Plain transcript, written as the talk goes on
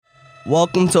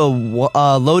Welcome to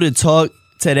Loaded Talk.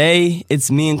 Today, it's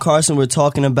me and Carson. We're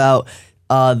talking about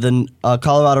the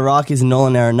Colorado Rockies and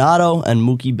Nolan Arenado and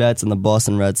Mookie Betts and the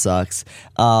Boston Red Sox.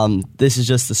 This is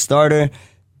just the starter.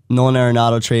 Nolan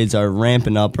Arenado trades are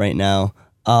ramping up right now.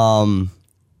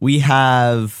 We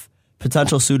have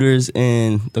potential suitors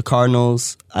in the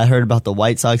Cardinals. I heard about the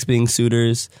White Sox being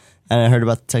suitors, and I heard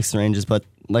about the Texas Rangers. But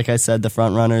like I said, the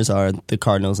front runners are the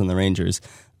Cardinals and the Rangers.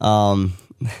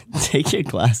 Take your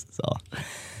glasses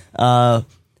off.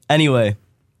 Anyway,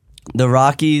 the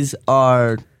Rockies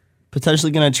are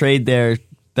potentially going to trade their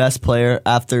best player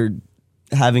after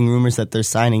having rumors that they're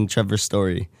signing Trevor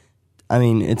Story. I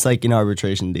mean, it's like an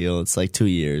arbitration deal. It's like 2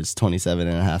 years,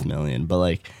 $27.5 million. But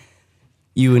like,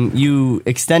 you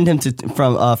extend him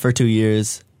for 2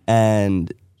 years,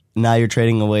 and now you're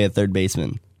trading away a third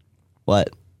baseman. What?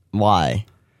 Why?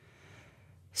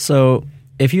 So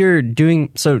if you're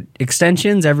doing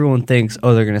extensions, everyone thinks,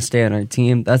 oh, they're going to stay on our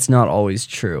team. That's not always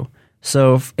true.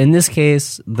 So in this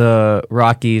case, the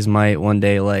Rockies might one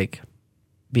day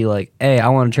be like, hey, I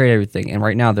want to trade everything. And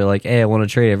right now they're like, hey, I want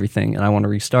to trade everything and I want to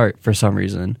restart for some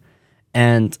reason.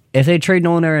 And if they trade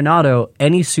Nolan Arenado,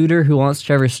 any suitor who wants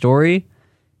Trevor Story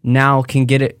now can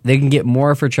get it. They can get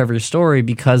more for Trevor Story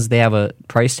because they have a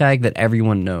price tag that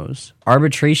everyone knows.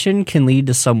 Arbitration can lead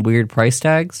to some weird price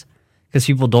tags because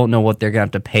people don't know what they're going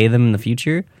to have to pay them in the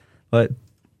future. But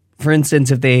for instance,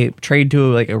 if they trade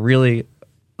to like a really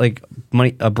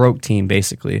a broke team,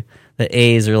 basically, the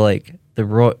A's or like the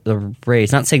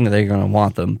Rays, not saying that they're going to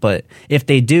want them, but if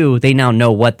they do, they now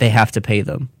know what they have to pay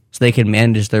them, so they can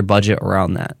manage their budget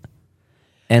around that.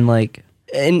 And like,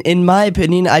 in my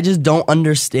opinion, I just don't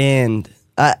understand.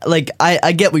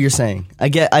 I get what you're saying. I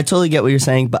totally get what you're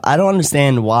saying, but I don't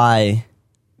understand why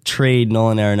trade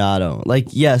Nolan Arenado. Like,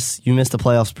 yes, you missed the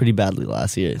playoffs pretty badly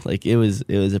last year. Like, it was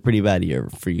a pretty bad year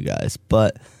for you guys,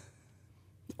 but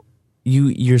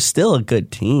you're still a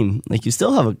good team. Like, you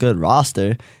still have a good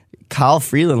roster. Kyle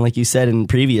Freeland, like you said in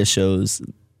previous shows,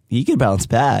 he could bounce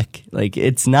back. Like,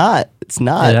 it's not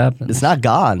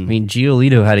gone. I mean,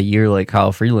 Giolito had a year like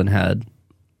Kyle Freeland had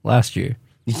last year.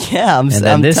 Yeah, and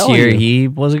then this year he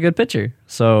was a good pitcher.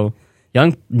 So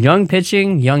young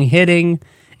pitching, young hitting.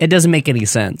 It doesn't make any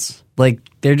sense. Like,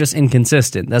 they're just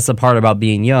inconsistent. That's the part about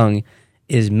being young,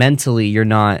 is mentally you're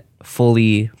not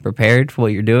fully prepared for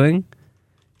what you're doing.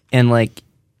 And, like,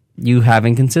 you have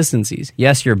inconsistencies.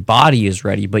 Yes, your body is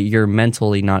ready, but you're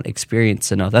mentally not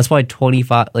experienced enough. That's why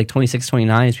 26,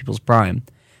 29 is people's prime.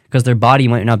 Because their body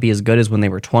might not be as good as when they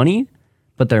were 20,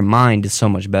 but their mind is so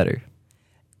much better.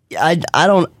 I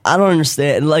don't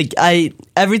understand. Like,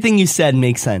 everything you said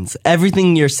makes sense.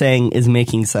 Everything you're saying is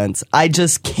making sense. I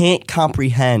just can't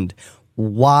comprehend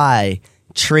why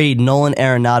trade Nolan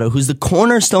Arenado, who's the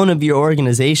cornerstone of your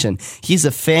organization. He's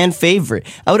a fan favorite.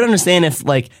 I would understand if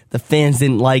like the fans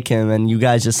didn't like him and you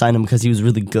guys just signed him because he was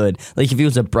really good. Like if he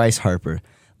was a Bryce Harper,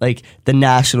 like the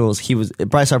Nationals,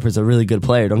 Bryce Harper's a really good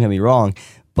player. Don't get me wrong,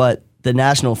 but the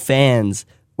National fans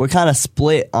were kind of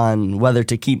split on whether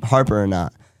to keep Harper or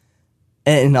not.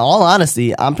 And in all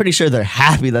honesty, I'm pretty sure they're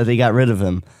happy that they got rid of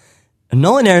him.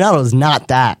 Nolan Arenado is not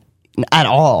that at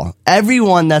all.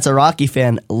 Everyone that's a Rocky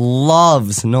fan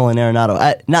loves Nolan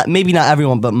Arenado. Maybe not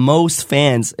everyone, but most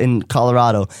fans in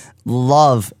Colorado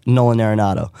love Nolan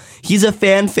Arenado. He's a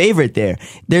fan favorite there.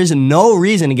 There's no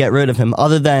reason to get rid of him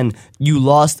other than you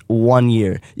lost 1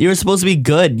 year. You were supposed to be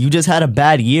good. You just had a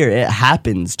bad year. It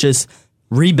happens. Just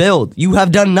rebuild. You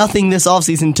have done nothing this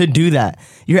offseason to do that.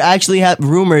 You're actually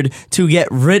rumored to get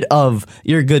rid of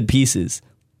your good pieces.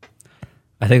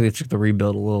 I think they took the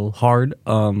rebuild a little hard.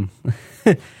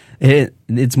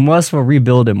 It's less of a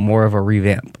rebuild and more of a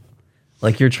revamp.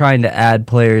 Like, you're trying to add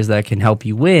players that can help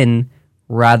you win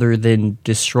rather than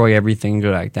destroy everything and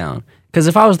go back down. Because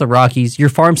if I was the Rockies, your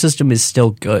farm system is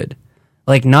still good.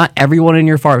 Like, not everyone in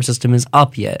your farm system is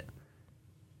up yet.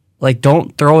 Like,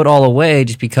 don't throw it all away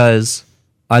just because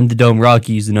I'm the Dome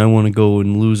Rockies and I want to go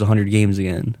and lose 100 games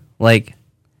again. Like,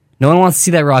 no one wants to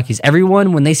see that Rockies.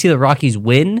 Everyone, when they see the Rockies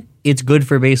win, it's good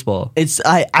for baseball.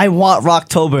 I want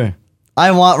Rocktober.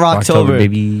 I want Rocktober,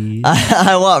 baby.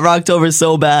 I want Rocktober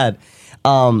so bad.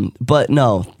 But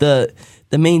no, the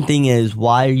main thing is,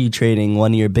 why are you trading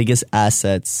one of your biggest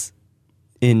assets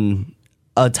in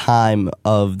a time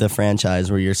of the franchise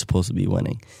where you're supposed to be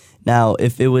winning? Now,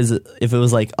 if it was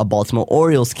like a Baltimore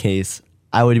Orioles case,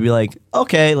 I would be like,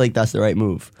 okay, like that's the right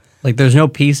move. Like, there's no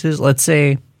pieces. Let's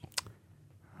say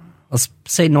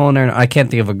Nolan Arenado. I can't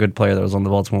think of a good player that was on the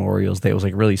Baltimore Orioles that was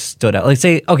like really stood out. Like,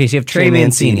 say, okay, so you have Trey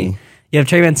Mancini. You have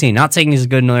Trey Mancini. Not saying he's as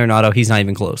good as Nolan Arenado. He's not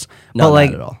even close. No, but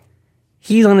like, not at all.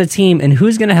 He's on a team, and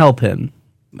who's going to help him?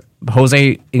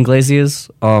 Jose Iglesias,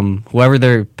 whoever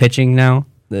they're pitching now.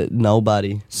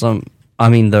 Nobody. The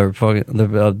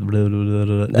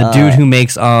dude who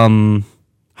makes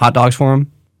hot dogs for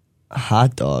him.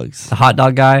 Hot dogs. The hot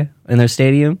dog guy in their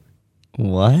stadium.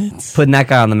 What? Putting that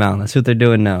guy on the mound. That's what they're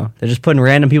doing now. They're just putting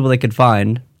random people they could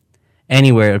find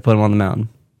anywhere to put him on the mound.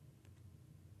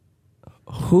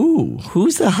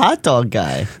 Who's the hot dog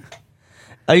guy?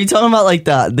 Are you talking about like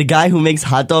the guy who makes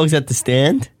hot dogs at the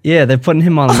stand? Yeah, they're putting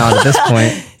him on the mound at this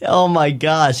point. Oh my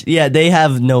gosh. Yeah, they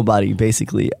have nobody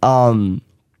basically.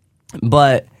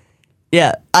 But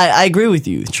yeah, I agree with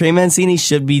you. Trey Mancini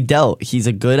should be dealt. He's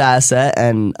a good asset,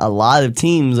 and a lot of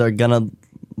teams are gonna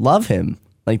love him.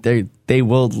 Like they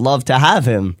will love to have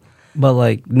him. But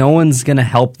like, no one's gonna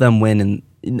help them win. And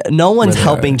no one's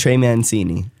helping Trey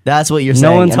Mancini. That's what you're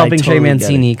saying. No one's helping Trey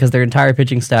Mancini because their entire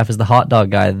pitching staff is the hot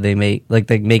dog guy that they make. Like,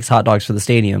 that makes hot dogs for the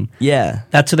stadium. Yeah,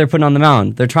 that's who they're putting on the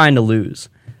mound. They're trying to lose.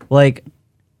 Like,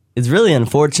 it's really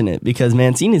unfortunate because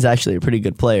Mancini's actually a pretty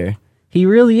good player. He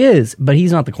really is, but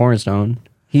he's not the cornerstone.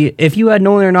 If you had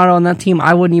Nolan Arenado on that team,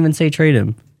 I wouldn't even say trade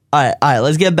him. All right.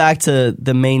 Let's get back to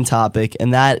the main topic,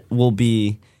 and that will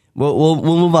be we'll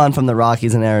move on from the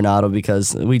Rockies and Arenado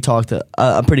because we talked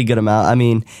a pretty good amount. I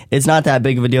mean, it's not that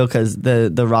big of a deal because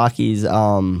the Rockies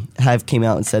have came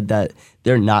out and said that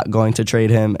they're not going to trade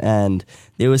him, and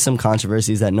there was some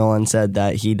controversies that Nolan said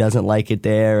that he doesn't like it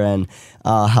there, and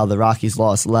how the Rockies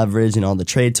lost leverage in all the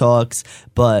trade talks,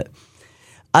 but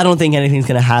I don't think anything's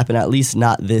going to happen, at least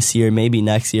not this year, maybe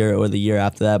next year or the year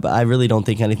after that, but I really don't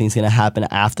think anything's going to happen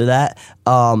after that.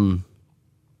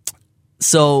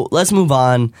 So let's move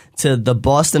on to the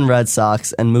Boston Red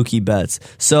Sox and Mookie Betts.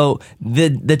 So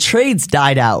the trades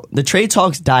died out. The trade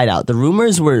talks died out. The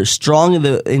rumors were strong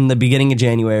in the beginning of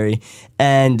January,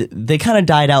 and they kind of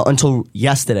died out until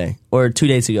yesterday or 2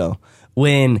 days ago,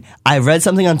 when I read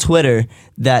something on Twitter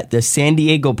that the San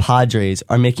Diego Padres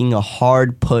are making a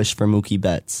hard push for Mookie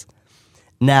Betts.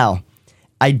 Now,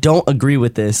 I don't agree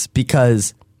with this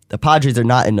because the Padres are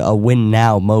not in a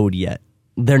win-now mode yet.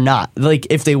 They're not. Like,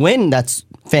 if they win, that's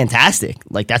fantastic.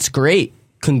 Like, that's great.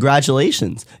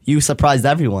 Congratulations. You surprised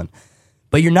everyone.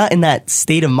 But you're not in that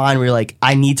state of mind where you're like,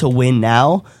 I need to win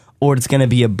now or it's going to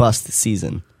be a bust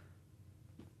season.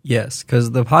 Yes,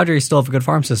 because the Padres still have a good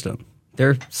farm system. There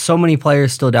are so many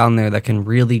players still down there that can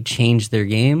really change their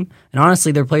game. And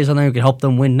honestly, there are players on there who can help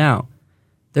them win now.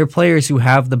 There are players who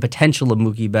have the potential of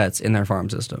Mookie Betts in their farm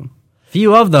system.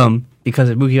 Few of them, because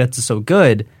Mookie Betts is so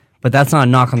good, but that's not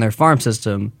a knock on their farm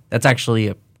system. That's actually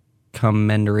a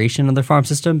commendation of their farm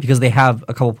system because they have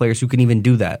a couple players who can even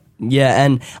do that. Yeah,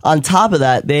 and on top of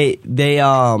that,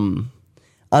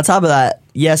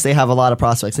 yes, they have a lot of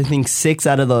prospects. I think 6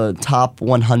 out of the top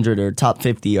 100 or top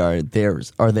 50 are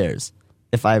theirs.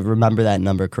 If I remember that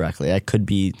number correctly. I could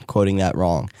be quoting that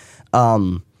wrong.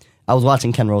 I was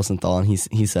watching Ken Rosenthal, and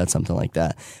he said something like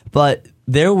that. But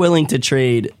they're willing to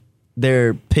trade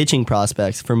their pitching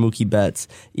prospects for Mookie Betts.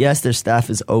 Yes, their staff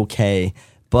is okay,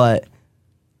 but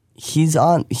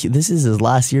this is his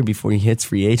last year before he hits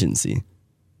free agency.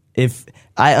 If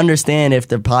I understand if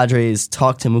the Padres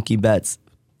talk to Mookie Betts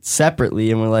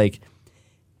separately and we're like,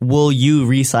 will you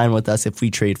re-sign with us if we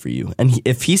trade for you? And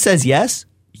if he says yes,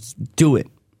 do it.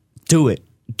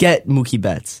 Get Mookie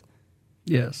Betts.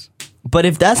 Yes. But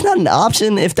if that's not an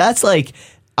option, if that's like,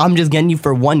 I'm just getting you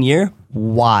for 1 year,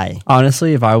 why?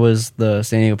 Honestly, if I was the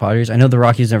San Diego Padres, I know the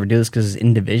Rockies never do this because it's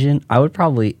in division. I would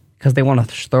probably, because they want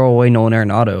to throw away Nolan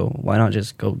Arenado, why not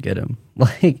just go get him?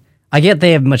 Like, I get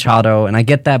they have Machado, and I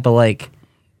get that, but like,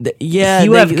 you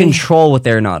have control with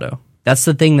Arenado. That's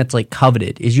the thing that's like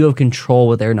coveted, is you have control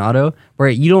with Arenado. Where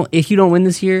if you don't win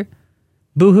this year,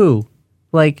 boo-hoo.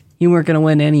 Like, you weren't going to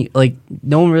win any, like,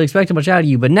 no one really expected much out of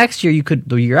you, but next year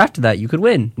the year after that, you could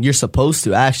win. You're supposed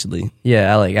to, actually.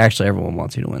 Yeah, actually everyone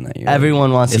wants you to win that year.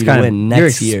 Everyone wants you to win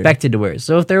next year. You're expected to win.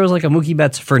 So if there was like a Mookie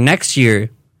Betts for next year,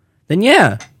 then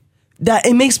yeah.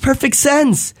 It makes perfect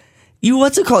sense. You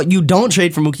don't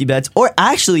trade for Mookie Betts, or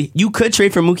actually, you could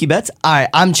trade for Mookie Betts. All right,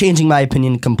 I'm changing my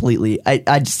opinion completely.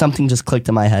 Something just clicked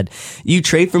in my head. You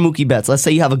trade for Mookie Betts. Let's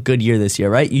say you have a good year this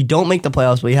year, right? You don't make the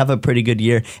playoffs, but you have a pretty good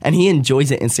year, and he enjoys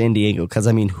it in San Diego. Because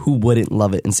I mean, who wouldn't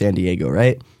love it in San Diego,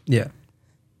 right? Yeah.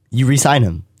 You re-sign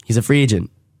him. He's a free agent,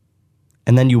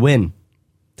 and then you win.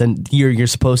 Then you're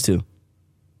supposed to.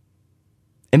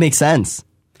 It makes sense.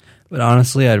 But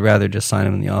honestly, I'd rather just sign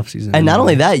him in the offseason. And not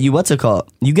only that, you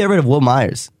get rid of Will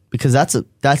Myers because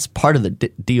that's part of the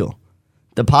deal.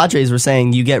 The Padres were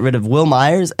saying you get rid of Will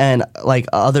Myers and like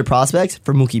other prospects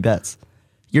for Mookie Betts.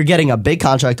 You're getting a big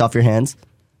contract off your hands,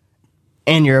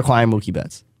 and you're acquiring Mookie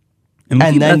Betts. And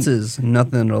Mookie Betts is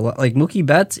nothing to like Mookie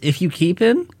Betts. If you keep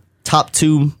him, top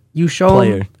 2 you show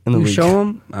player him, in the you league. show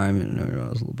him. I mean, no, it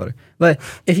was a little better. But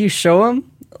if you show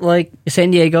him like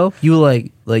San Diego, you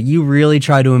like you really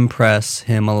try to impress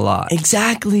him a lot.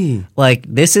 Exactly. Like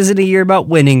this isn't a year about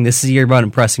winning. This is a year about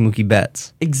impressing Mookie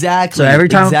Betts. Exactly. So every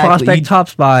time a prospect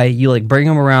tops by, you like bring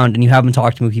him around and you have him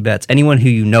talk to Mookie Betts. Anyone who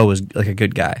you know is like a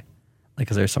good guy. Like,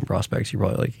 because there's some prospects you're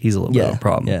probably like, he's a little bit of a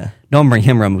problem. Yeah. Don't bring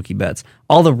him around Mookie Betts.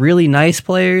 All the really nice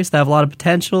players that have a lot of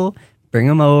potential, bring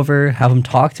them over, have him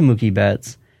talk to Mookie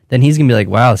Betts. Then he's going to be like,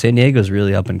 wow, San Diego's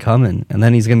really up and coming. And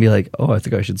then he's going to be like, oh, I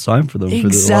think I should sign for them for a lot of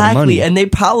money. Exactly. And they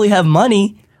probably have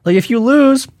money. Like, if you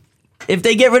lose, If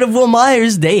they get rid of Will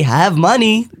Myers, they have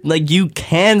money. Like, you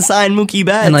can sign Mookie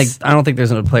Betts. and like, I don't think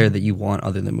there's a player that you want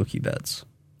other than Mookie Betts.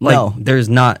 Like, No. there's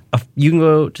not. You can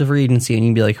go to free agency and you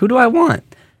can be like, who do I want?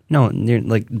 No, you're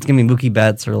like, it's going to be Mookie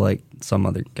Betts or like some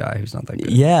other guy who's not that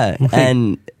good. Yeah,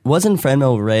 and wasn't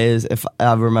Franmil Reyes, if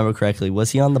I remember correctly,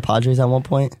 was he on the Padres at one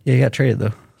point? Yeah, he got traded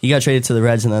though. He got traded to the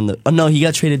Reds and then he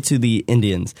got traded to the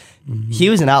Indians. He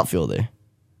was an outfielder.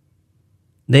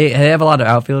 They have a lot of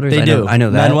outfielders. They do. I know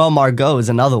that. Manuel Margot is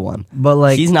another one. But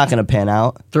like, He's not going to pan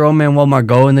out. throw Manuel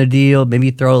Margot in the deal.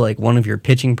 Maybe throw like one of your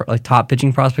top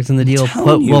pitching prospects in the deal. telling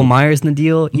Put you. Will Myers in the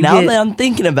deal. Now that I'm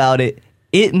thinking about it,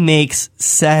 it makes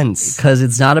sense. Because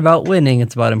it's not about winning;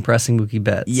 it's about impressing Mookie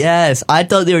Betts. Yes, I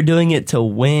thought they were doing it to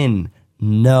win.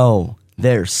 No,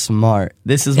 they're smart.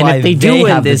 This is and why if they do win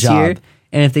have this the job. year,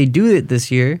 and if they do it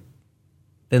this year,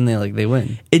 then they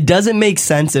win. It doesn't make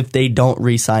sense if they don't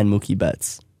re-sign Mookie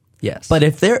Betts. Yes, But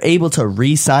if they're able to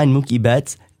re-sign Mookie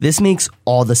Betts, this makes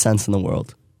all the sense in the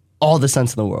world. All the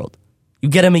sense in the world. You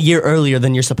get him a year earlier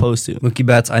than you're supposed to. Mookie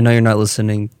Betts, I know you're not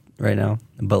listening right now,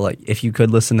 but like if you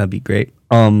could listen, that'd be great.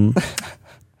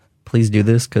 Please do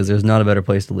this because there's not a better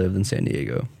place to live than San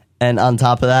Diego. And on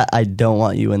top of that, I don't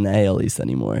want you in the AL East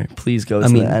anymore. Please go to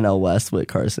the NL West with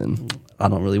Carson. I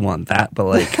don't really want that, but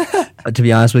like to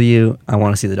be honest with you, I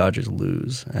want to see the Dodgers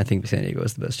lose. I think San Diego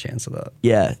has the best chance of that.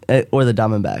 Yeah, or the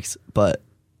Diamondbacks, but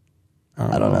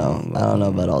I don't know. I don't know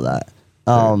about all that.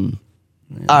 All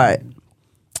right.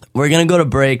 We're going to go to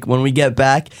break. When we get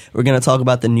back, we're going to talk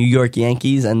about the New York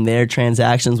Yankees and their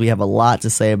transactions. We have a lot to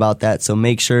say about that, so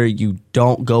make sure you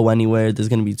don't go anywhere. There's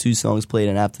going to be 2 songs played,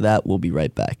 and after that, we'll be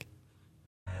right back.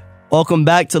 Welcome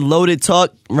back to Loaded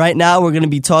Talk. Right now, we're going to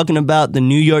be talking about the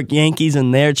New York Yankees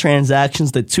and their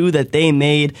transactions, the 2 that they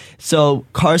made. So,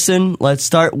 Carson, let's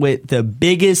start with the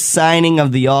biggest signing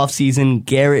of the offseason,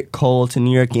 Garrett Cole to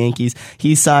New York Yankees.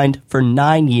 He signed for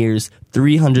 9 years,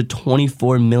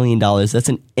 $324 million. That's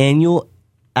an annual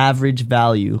average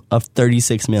value of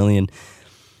 $36 million.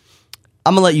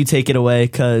 I'm going to let you take it away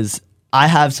because I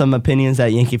have some opinions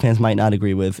that Yankee fans might not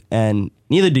agree with, and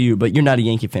neither do you. But you're not a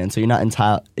Yankee fan, so you're not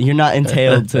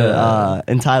entitled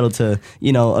to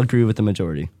agree with the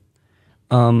majority.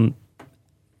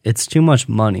 It's too much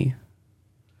money.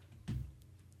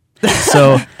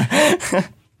 So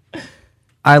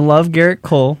I love Garrett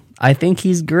Cole. I think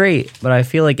he's great, but I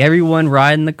feel like everyone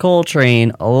riding the Cole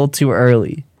train a little too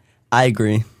early. I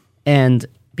agree. And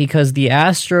because the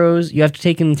Astros, you have to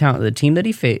take into account the team that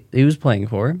he was playing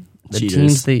for, the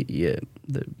Cheaters. teams the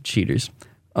cheaters.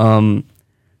 Sorry,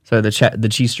 the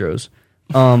Cheestros.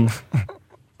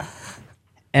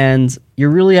 And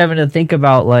you're really having to think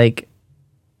about like,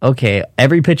 okay,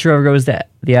 every pitcher ever goes to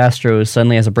the Astros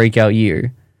suddenly has a breakout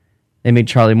year. They make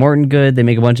Charlie Morton good. They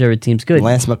make a bunch of other teams good.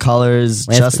 Justin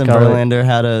Verlander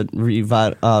had to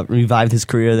revive his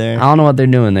career there. I don't know what they're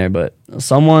doing there, but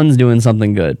someone's doing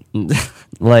something good.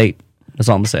 Like, that's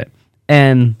all I'm going to say.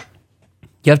 And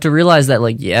you have to realize that,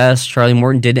 like, yes, Charlie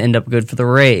Morton did end up good for the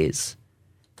Rays.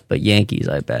 But Yankees,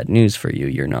 I have bad news for you.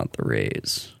 You're not the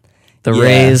Rays. The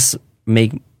Rays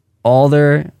make all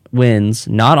their wins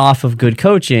not off of good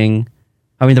coaching.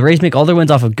 I mean, the Rays make all their wins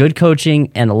off of good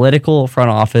coaching, analytical front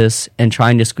office, and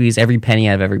trying to squeeze every penny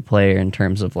out of every player in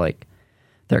terms of, like,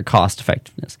 their cost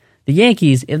effectiveness. The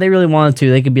Yankees, if they really wanted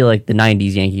to, they could be like the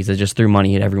 90s Yankees that just threw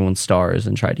money at everyone's stars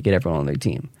and tried to get everyone on their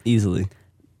team. Easily.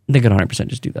 They could 100%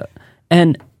 just do that.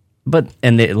 And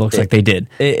it looks like they did.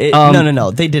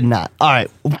 No, they did not. All right,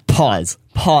 pause.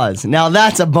 Now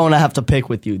that's a bone I have to pick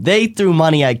with you. They threw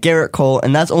money at Garrett Cole,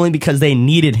 and that's only because they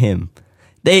needed him.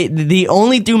 They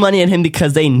only threw money at him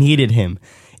because they needed him.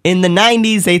 In the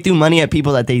 90s, they threw money at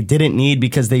people that they didn't need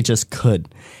because they just could.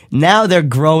 Now they're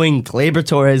growing Gleyber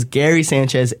Torres, Gary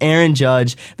Sanchez, Aaron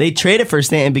Judge. They traded for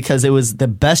Stanton because it was the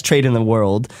best trade in the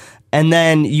world. And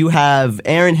then you have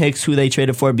Aaron Hicks, who they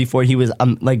traded for before he was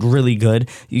really good.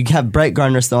 You have Brett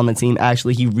Gardner still on the team.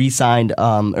 Actually, he re-signed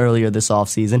earlier this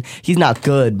offseason. He's not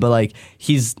good, but like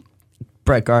he's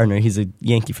Brett Gardner. He's a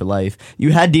Yankee for life.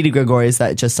 You had Didi Gregorius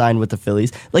that just signed with the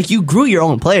Phillies. Like, you grew your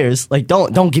own players. Like,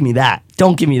 don't give me that.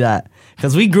 Don't give me that.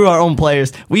 Because we grew our own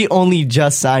players. We only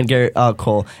just signed Garrett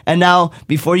Cole. And now,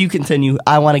 before you continue,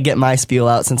 I want to get my spiel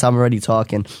out since I'm already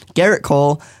talking. Garrett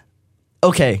Cole,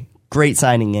 okay, great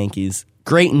signing, Yankees.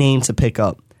 Great name to pick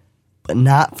up. But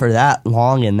not for that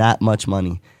long and that much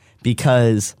money.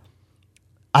 Because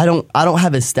I don't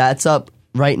have his stats up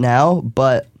right now,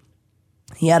 but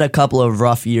he had a couple of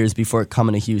rough years before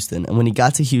coming to Houston. And when he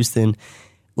got to Houston,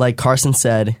 like Carson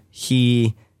said,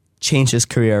 he changed his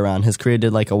career around. His career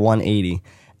did like a 180.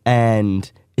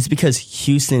 And it's because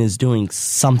Houston is doing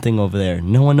something over there.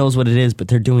 No one knows what it is, but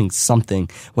they're doing something.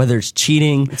 Whether it's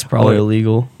cheating. It's probably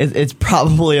illegal. It's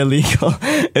probably illegal.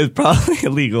 It's probably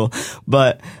illegal.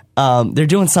 But they're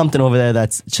doing something over there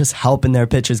that's just helping their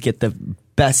pitchers get the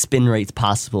best spin rates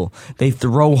possible. They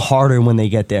throw harder when they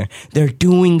get there. They're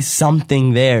doing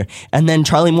something there. And then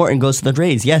Charlie Morton goes to the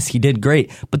Rays. Yes, he did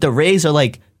great. But the Rays are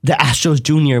like the Astros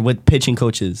Junior with pitching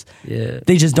coaches. Yeah.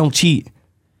 They just don't cheat.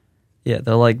 Yeah,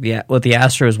 they're like what the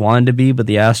Astros wanted to be, but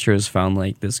the Astros found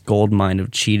like this gold mine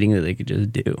of cheating that they could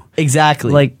just do.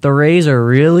 Exactly. Like, the Rays are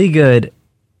really good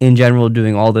in general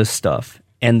doing all this stuff,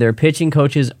 and their pitching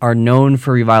coaches are known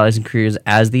for revitalizing careers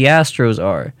as the Astros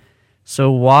are. So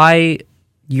why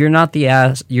you're not the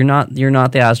Astros, you're not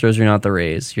the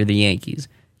Rays, you're the Yankees.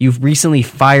 You've recently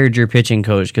fired your pitching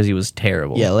coach because he was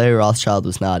terrible. Yeah, Larry Rothschild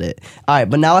was not it. All right,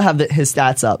 but now I have his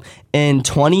stats up. In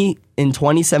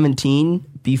 2017,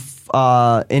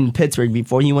 in Pittsburgh,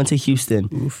 before he went to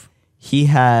Houston, he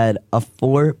had a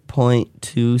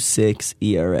 4.26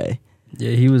 ERA.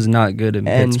 Yeah, he was not good in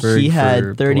Pittsburgh. And he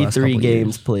had 33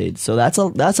 games played. So that's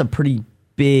a pretty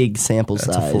big sample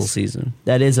size. That's a full season.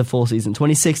 That is a full season.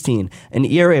 2016, an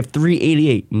ERA of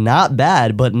 3.88. Not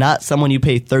bad, but not someone you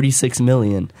pay $36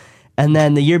 million. And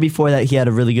then the year before that, he had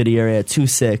a really good ERA at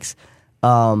 2.6.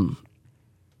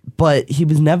 But he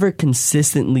was never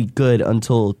consistently good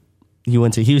until he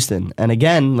went to Houston. And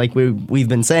again, like we've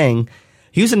been saying,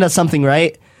 Houston does something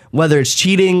right, whether it's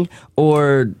cheating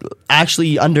or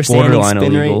actually understanding borderline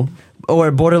spin illegal. rate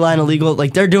or borderline illegal.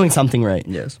 Like, they're doing something right.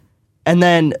 Yes. And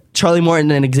then Charlie Morton,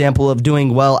 an example of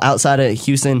doing well outside of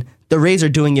Houston. The Rays are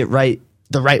doing it right,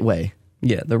 the right way.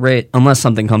 Yeah, the Rays, unless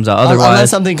something comes out. Otherwise,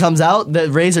 unless something comes out, the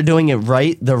Rays are doing it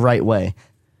right, the right way.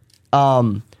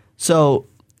 So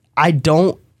I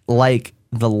don't like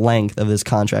the length of this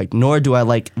contract, nor do I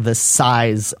like the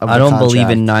size of the contract. I don't believe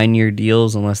in 9-year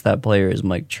deals unless that player is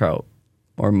Mike Trout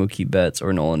or Mookie Betts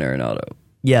or Nolan Arenado.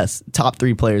 Yes, top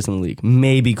 3 players in the league.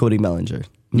 Maybe Cody Bellinger.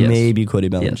 Yes. Maybe Cody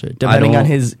Bellinger, Yes. depending on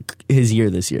his year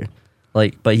this year.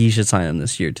 Like, but he should sign him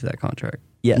this year to that contract.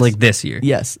 Yes. Like this year.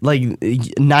 Yes, like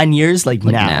 9 years, like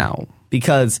now.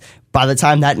 Because by the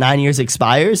time that 9 years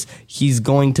expires, he's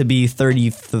going to be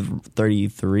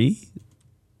 33.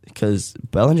 Because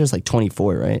Bellinger's like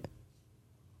 24, right?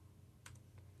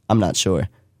 I'm not sure.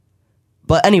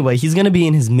 But anyway, he's going to be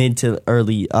in his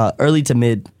early to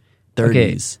mid 30s.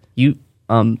 Okay, you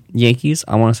Yankees,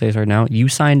 I want to say this right now. You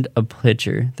signed a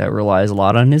pitcher that relies a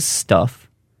lot on his stuff.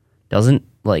 Doesn't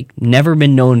never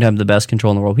been known to have the best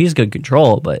control in the world. He's good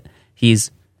control, but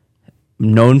he's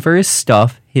known for his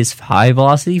stuff, his high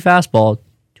velocity fastball,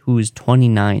 who is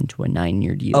 29 to a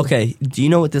 9-year deal. Okay, do you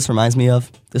know what this reminds me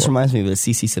of? This reminds me of the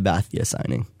CC Sabathia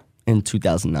signing in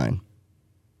 2009.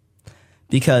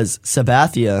 Because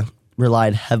Sabathia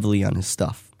relied heavily on his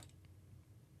stuff.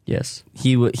 Yes.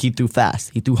 He threw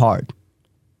fast. He threw hard.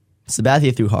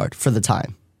 Sabathia threw hard for the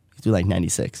time. He threw like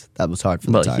 96. That was hard for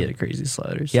the time. He had a crazy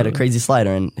slider. He had a crazy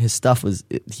slider, and his stuff was...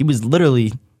 He was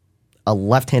literally a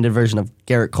left-handed version of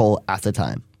Garrett Cole at the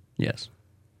time. Yes.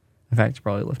 In fact, he's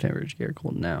probably left-handed version of Garrett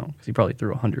Cole now, because he probably threw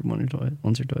 100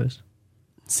 once or twice.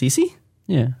 CC?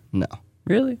 Yeah. No.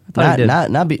 Really? I thought he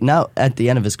did. Not at the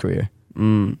end of his career.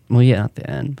 Well, yeah, at the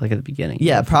end, like at the beginning.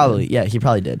 Yeah, probably. Yeah, he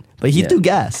probably did. But he threw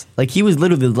gas. Like, he was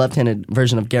literally the left-handed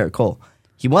version of Garrett Cole.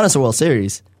 He won us a World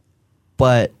Series,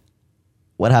 but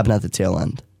what happened at the tail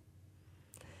end?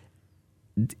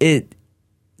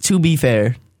 To be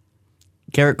fair,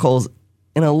 Garrett Cole's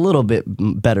in a little bit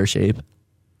better shape.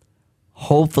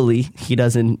 Hopefully, he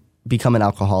doesn't become an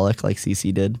alcoholic like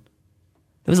CC did.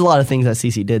 There was a lot of things that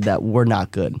CC did that were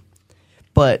not good.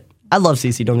 But I love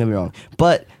CC, don't get me wrong.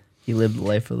 But he lived the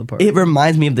life of the party. It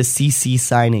reminds me of the CC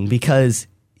signing because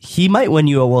he might win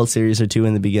you a World Series or two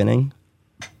in the beginning.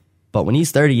 But when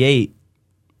he's 38,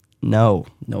 no.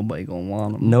 Nobody gonna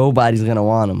want him. Nobody's gonna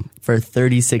want him for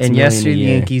 $36 million and yes, you're the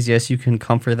year. Yankees. Yes, you can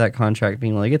comfort that contract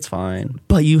being like, it's fine.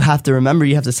 But you have to remember,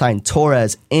 you have to sign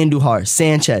Torres, Andujar,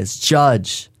 Sanchez,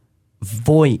 Judge,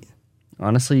 Voit.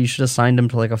 Honestly, you should have signed him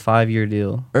to like a 5-year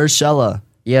deal. Urshela.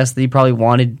 Yes, they probably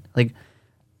wanted like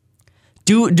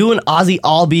Do an Ozzy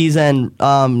Albies and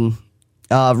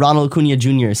Ronald Acuna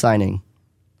Jr. signing.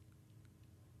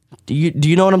 Do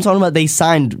you know what I'm talking about? They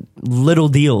signed little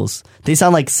deals. They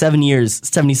signed like 7 years,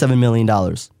 $77 million.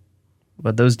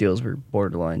 but those deals were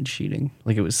borderline cheating.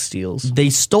 Like it was steals. They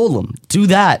stole them. Do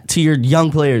that to your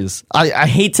young players. I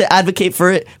hate to advocate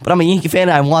for it, but I'm a Yankee fan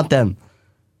and I want them.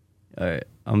 All right,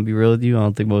 I'm gonna be real with you. I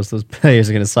don't think most of those players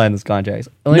are gonna sign those contracts.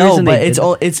 Only No, reason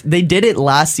but they did it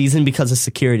last season because of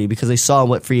security, because they saw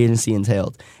what free agency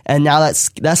entailed, and now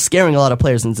that's scaring a lot of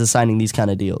players into signing these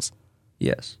kind of deals.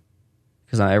 yes,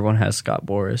 because not everyone has Scott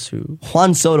Boras, who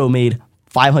Juan Soto made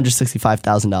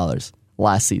 $565,000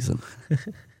 last season.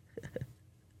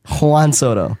 Juan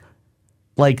Soto,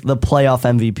 like the playoff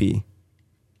MVP.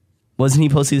 Wasn't he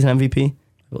postseason MVP? I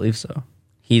believe so.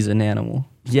 He's an animal.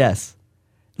 Yes.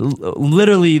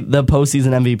 Literally the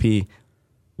postseason MVP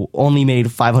only made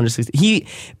 $560.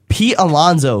 Pete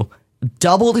Alonso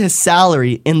doubled his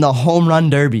salary in the home run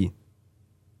derby.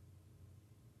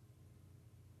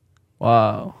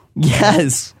 Wow.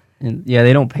 Yes. And yeah,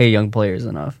 they don't pay young players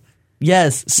enough.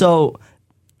 Yes. So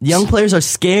young players are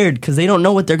scared because they don't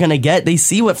know what they're going to get. They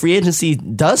see what free agency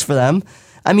does for them.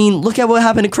 I mean, look at what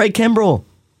happened to Craig Kimbrell.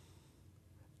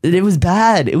 It was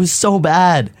bad. It was so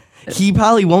bad. He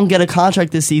probably won't get a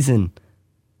contract this season.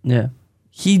 Yeah.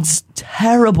 He's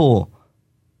terrible.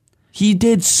 He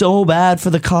did so bad for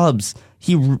the Cubs.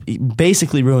 He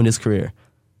basically ruined his career.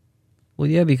 Well,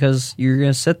 yeah, because you're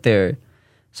gonna sit there.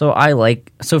 So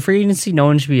free agency, no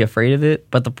one should be afraid of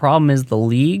it. But the problem is the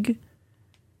league.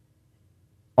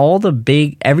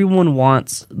 Everyone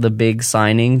wants the big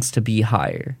signings to be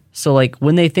higher. So like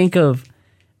when they think of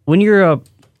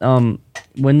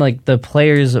when like the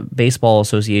Players Baseball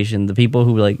Association, the people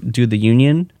who like do the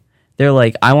union, they're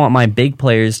like, I want my big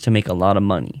players to make a lot of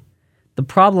money. The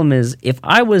problem is, if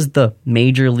I was the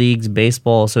Major Leagues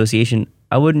Baseball Association,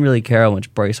 I wouldn't really care how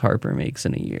much Bryce Harper makes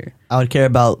in a year. I would care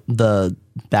about the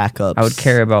backups. I would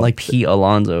care about like Pete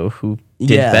Alonso, who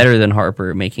did better than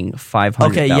Harper, making $500,000.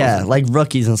 Okay, yeah, like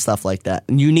rookies and stuff like that.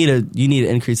 And you need to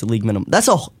increase the league minimum. That's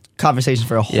a conversation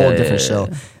for a whole different show.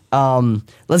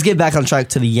 Let's get back on track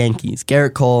to the Yankees.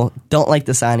 Garrett Cole, don't like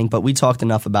the signing, but we talked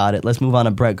enough about it. Let's move on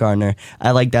to Brett Gardner.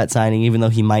 I like that signing, even though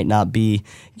he might not be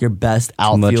your best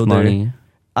outfielder. Too much money.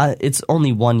 It's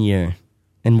only 1 year,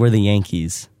 and we're the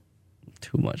Yankees.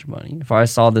 Too much money. If I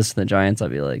saw this in the Giants, I'd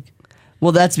be like,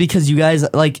 well, that's because you guys,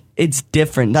 like, it's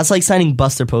different. That's like signing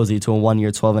Buster Posey to a 1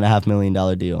 year, $12.5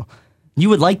 million deal. You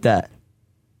would like that.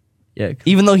 yeah.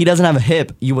 Even though he doesn't have a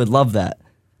hip, you would love that.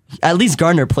 At least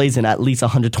Gardner plays in at least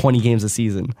 120 games a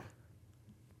season.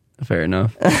 Fair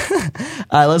enough. All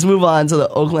right, let's move on to the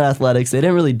Oakland Athletics. They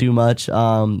didn't really do much.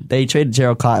 They traded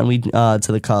Gerald Cotton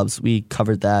to the Cubs. We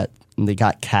covered that, and they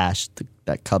got cash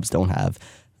that Cubs don't have.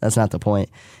 That's not the point.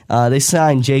 They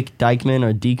signed Jake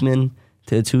Diekman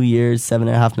to 2 years,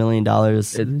 $7.5 million.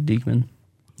 It's Diekman.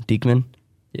 Diekman?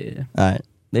 Yeah. All right.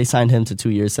 They signed him to 2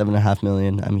 years, $7.5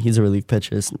 million. I mean, he's a relief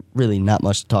pitcher. It's really not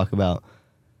much to talk about.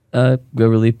 Good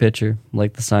relief pitcher.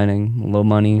 Like the signing. Low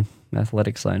money,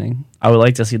 athletic signing. I would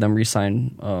like to see them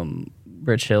re-sign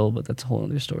Rich Hill, but that's a whole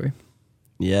other story.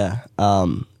 Yeah.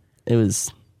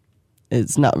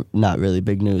 It's not really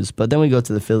big news. But then we go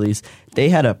to the Phillies. They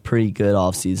had a pretty good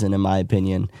offseason, in my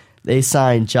opinion. They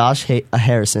signed Josh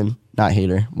Harrison, not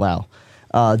Hader, wow.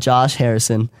 Josh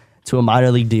Harrison to a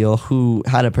minor league deal, who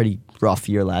had a pretty rough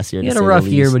year last year. He had a rough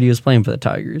year, but he was playing for the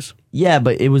Tigers. Yeah,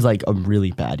 but it was like a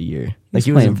really bad year.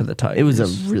 He was playing for the Tigers. It was a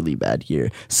really bad year.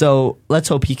 So let's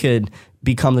hope he could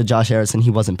become the Josh Harrison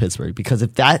he was in Pittsburgh. Because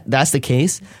if that's the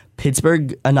case,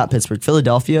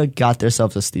 Philadelphia got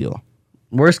themselves a steal.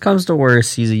 Worst comes to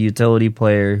worst, he's a utility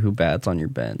player who bats on your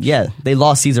bench. Yeah, they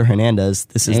lost Cesar Hernandez.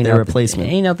 This is their replacement.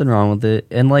 Ain't nothing wrong with it.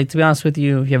 And like, to be honest with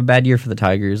you, if you have a bad year for the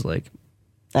Tigers, like,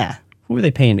 who are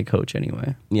they paying to coach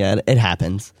anyway? Yeah, it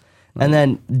happens. And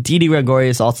then Didi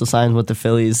Gregorius also signs with the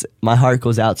Phillies. My heart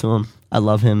goes out to him. I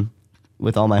love him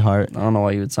with all my heart. I don't know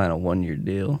why you would sign a 1 year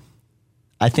deal.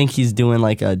 I think he's doing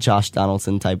like a Josh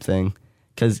Donaldson type thing,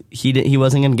 because he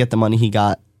wasn't going to get the money he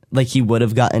got, like he would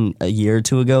have gotten a year or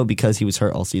two ago, because he was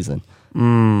hurt all season.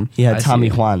 He had Tommy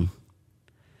Juan.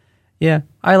 Yeah,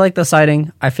 I like the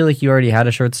signing. I feel like you already had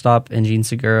a shortstop in Gene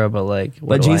Segura, but like,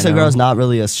 but Gene Segura's not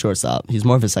really a shortstop. He's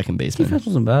more of a second baseman. Defense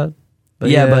wasn't bad. But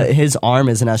but his arm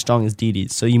isn't as strong as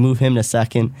Didi's. So you move him to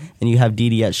second, and you have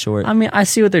Didi at short. I mean, I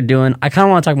see what they're doing. I kind of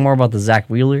want to talk more about the Zach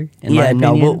Wheeler.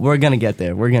 We're going to get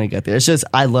there. We're going to get there. It's just,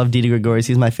 I love Didi Gregorius.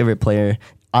 He's my favorite player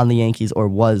on the Yankees, or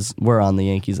were on the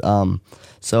Yankees.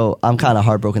 So I'm kind of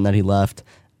heartbroken that he left.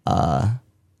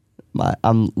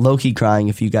 I'm low-key crying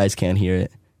if you guys can't hear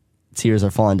it. Tears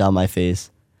are falling down my face.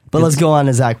 But let's go on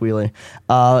to Zach Wheeler.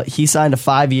 He signed a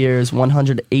 5 years,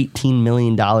 $118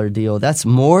 million deal. That's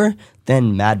more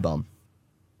than Mad Bum.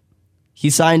 He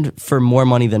signed for more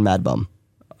money than Mad Bum.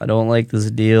 I don't like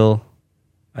this deal.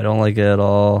 I don't like it at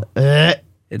all.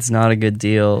 It's not a good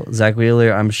deal. Zach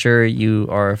Wheeler, I'm sure you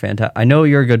are fantastic. I know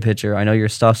you're a good pitcher. I know your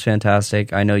stuff's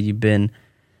fantastic. I know you've been,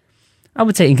 I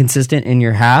would say, inconsistent in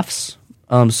your halves.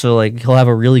 So like he'll have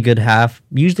a really good half.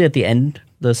 Usually at the end,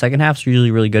 the second half's usually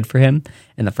really good for him,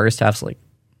 and the first half's like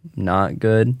not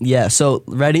good. Yeah. So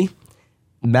ready?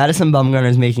 Madison Bumgarner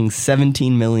is making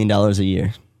 $17 million a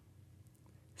year.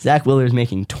 Zach Wheeler is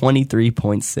making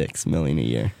 $23.6 million a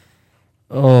year.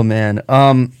 Oh man.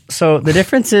 So the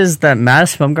difference is that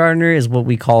Madison Bumgarner is what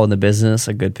we call in the business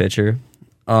a good pitcher.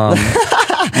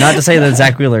 Not to say that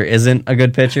Zach Wheeler isn't a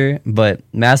good pitcher, but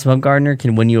Madison Bumgarner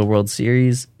can win you a World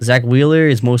Series. Zach Wheeler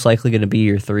is most likely going to be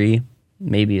your 3,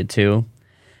 maybe a 2.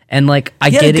 And like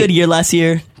He had a good year last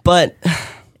year, but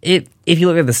if you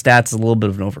look at the stats, it's a little bit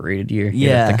of an overrated year. He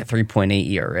had like a 3.8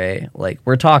 ERA. Like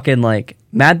we're talking like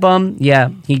Mad Bum. Yeah,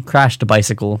 he crashed a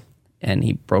bicycle and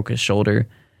he broke his shoulder.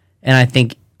 And I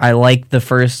think I like the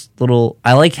first little.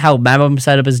 I like how Mad Bum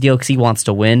set up his deal because he wants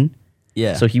to win.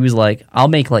 yeah. So he was like, "I'll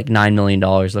make like $9 million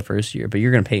the first year, but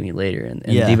you're gonna pay me later." And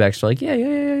Yeah. the D-backs were like, "Yeah."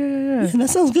 That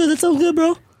sounds good. That sounds good,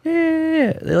 bro.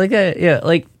 Yeah. They're like, yeah.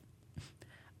 Like,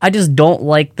 I just don't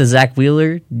like the Zach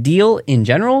Wheeler deal in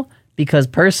general because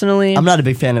personally, I'm not a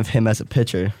big fan of him as a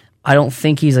pitcher. I don't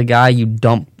think he's a guy you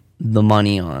dump the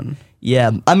money on.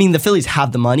 Yeah, I mean the Phillies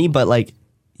have the money, but like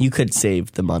you could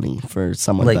save the money for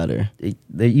someone Like, better.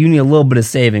 You need a little bit of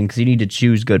saving because you need to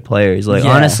choose good players. Like,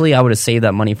 Yeah. honestly, I would have saved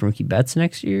that money for Mookie Betts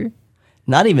next year.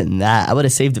 Not even that. I would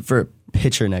have saved it for a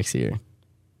pitcher next year.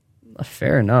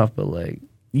 Fair enough, but like,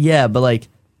 Yeah, but like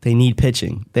they need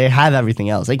pitching. They have everything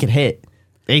else. They can hit.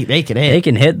 They can hit. they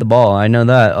can hit the ball. I know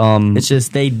that. It's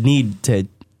just they need to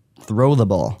throw the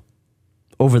ball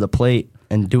over the plate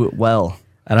and do it well.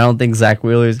 And I don't think Zach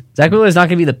Wheeler's not going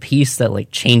to be the piece that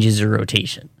like changes your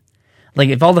rotation. Like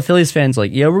if all the Phillies fans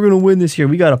like, yeah, we're going to win this year.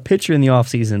 We got a pitcher in the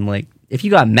offseason. Like if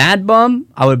you got Mad Bum,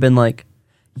 I would have been like,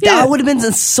 yeah. That would have been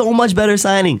a so much better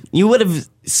signing. You would have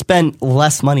spent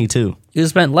less money too. You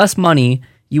spent less money.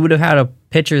 You would have had a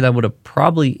pitcher that would have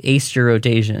probably aced your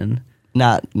rotation.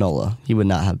 Not Nola. He would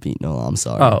not have beat Nola. I'm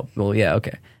sorry. Oh, well, yeah,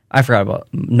 okay. I forgot about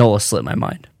Nola slipped my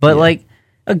mind. But like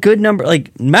a good number,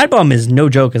 like Mad Bum is no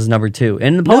joke as number 2.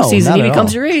 In the No, postseason, not he at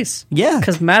becomes all. your ace. Yeah,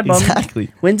 Because Mad Bum exactly.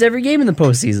 wins every game in the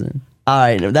postseason. All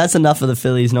right, that's enough of the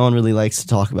Phillies. No one really likes to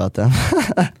talk about them.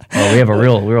 Oh, we have a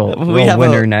real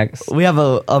winner next. We have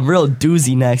a real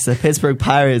doozy next. The Pittsburgh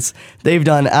Pirates. They've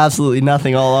done absolutely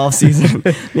nothing all offseason.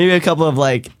 Maybe a couple of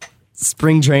like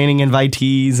spring training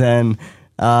invitees and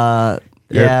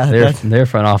Their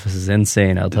front office is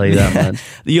insane, I'll tell you that much.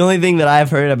 The only thing that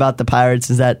I've heard about the Pirates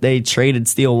is that they traded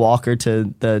Steele Walker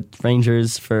to the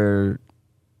Rangers for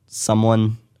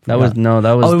someone. That was it was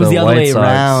the the other White way Sox.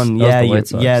 around. That was Yeah, the White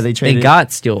Sox. they traded. They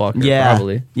got Steele Walker, Yeah,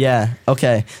 probably. yeah.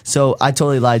 Okay, so I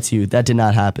totally lied to you. That did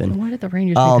not happen. Why did the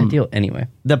Rangers make that deal anyway?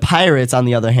 The Pirates, on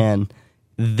the other hand,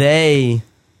 they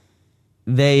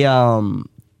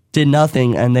did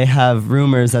nothing, and they have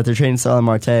rumors that they're trading Starlin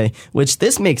Marte, which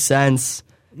this makes sense.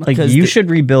 Like you should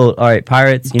rebuild. All right,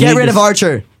 Pirates. Get rid of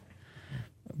Archer.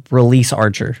 Release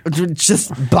Archer.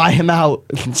 Just buy him out.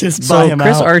 Just buy So him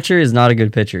Chris out. Archer is not a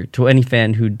good pitcher. To any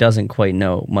fan who doesn't quite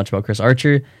know much about Chris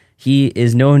Archer, he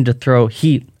is known to throw.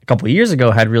 He a couple of years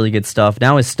ago had really good stuff.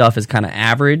 Now his stuff is kind of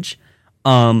average.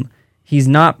 He's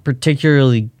not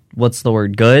particularly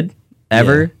good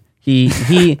ever.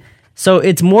 He so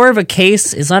it's more of a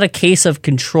case. It's not a case of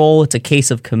control. It's a case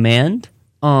of command.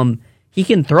 He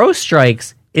can throw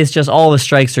strikes. It's just all the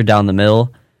strikes are down the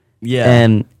middle. Yeah.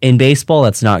 And in baseball,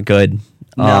 that's not good.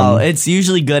 No, it's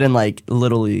usually good in like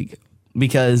little league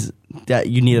because that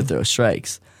you need to throw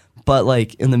strikes. But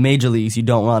like in the major leagues, you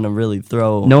don't want to really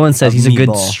throw. No one says he's a good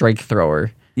meatball. strike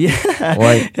thrower. Yeah,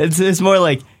 Like- it's more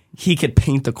like he could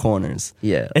paint the corners.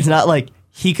 Yeah. It's not like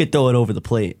he could throw it over the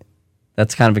plate.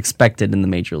 That's kind of expected in the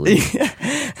major league.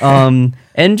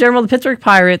 In general, the Pittsburgh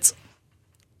Pirates,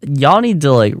 y'all need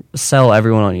to like sell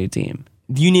everyone on your team.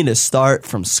 You need to start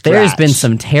from scratch. There's been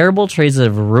some terrible trades that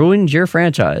have ruined your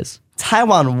franchise.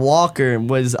 Taijuan Walker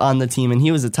was on the team, and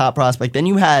he was a top prospect. Then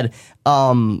you had,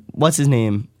 what's his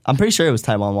name? I'm pretty sure it was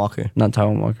Taijuan Walker. Not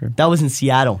Taijuan Walker. That was in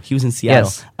Seattle. He was in Seattle.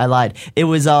 Yes. I lied. It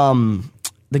was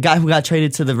the guy who got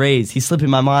traded to the Rays. He's slipping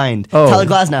my mind. Oh. Tyler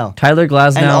Glasnow. Tyler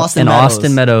Glasnow And and Austin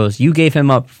Austin, Meadows. Meadows. You gave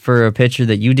him up for a pitcher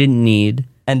that you didn't need.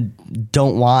 And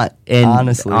don't want, And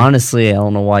honestly. honestly, I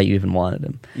don't know why you even wanted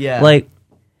him. Yeah. Like,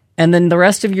 And then the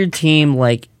rest of your team,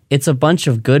 like, it's a bunch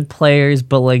of good players,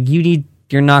 but like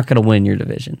you're not going to win your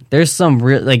division. There's some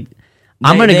real like.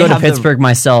 I'm going to go to Pittsburgh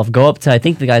myself. Go up to, I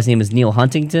think the guy's name is Neil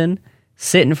Huntington.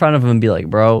 Sit in front of him and be like,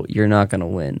 bro, you're not going to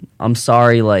win. I'm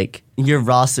sorry, like your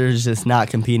roster is just not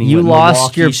competing. You with lost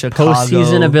Milwaukee, your Chicago.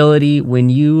 postseason ability when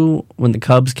the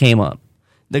Cubs came up.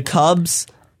 The Cubs,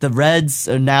 the Reds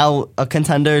are now a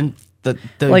contender.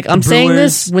 I'm saying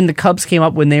this when the Cubs came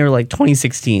up when they were like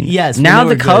 2016. Yes. Now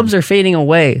the Cubs are fading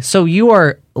away. So you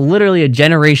are literally a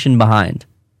generation behind.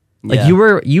 Like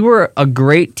you were a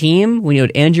great team when you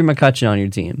had Andrew McCutchen on your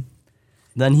team.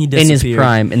 Then he disappeared. In his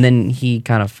prime, and then he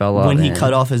kind of fell off. When he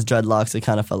cut off his dreadlocks, it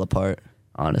kind of fell apart.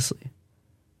 Honestly.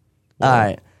 All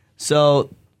right.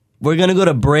 So we're going to go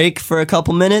to break for a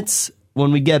couple minutes.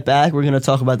 When we get back, we're going to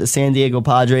talk about the San Diego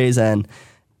Padres, and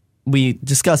we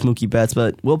discussed Mookie Betts,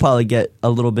 but we'll probably get a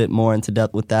little bit more into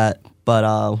depth with that.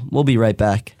 But we'll be right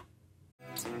back.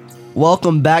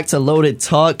 Welcome back to Loaded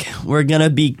Talk. We're going to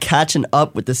be catching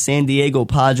up with the San Diego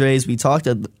Padres. We talked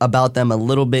about them a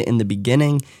little bit in the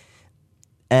beginning,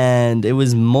 and it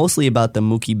was mostly about the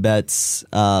Mookie Betts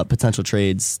potential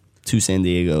trades to San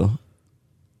Diego.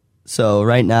 So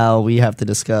right now we have to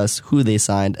discuss who they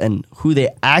signed and who they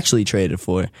actually traded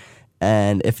for,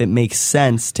 and if it makes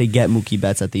sense to get Mookie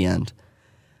Betts at the end.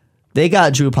 They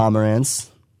got Drew Pomeranz.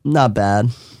 Not bad.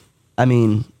 I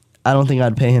mean, I don't think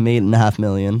I'd pay him $8.5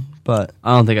 million, but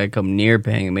I don't think I'd come near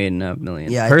paying him $8.5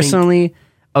 million. Yeah, personally,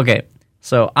 okay.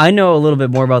 So I know a little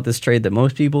bit more about this trade than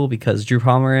most people because Drew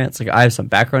Pomeranz. Like I have some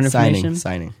background information.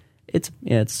 Signing. It's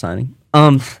signing.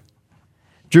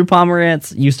 Drew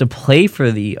Pomeranz used to play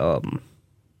for the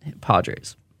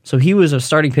Padres. So he was a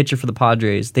starting pitcher for the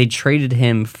Padres. They traded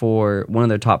him for one of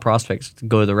their top prospects to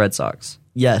go to the Red Sox.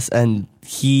 Yes, and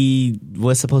he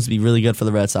was supposed to be really good for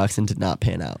the Red Sox and did not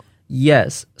pan out.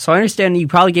 Yes. So I understand you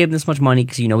probably gave him this much money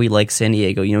because he likes San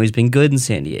Diego. He's been good in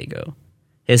San Diego.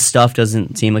 His stuff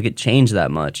doesn't seem like it changed that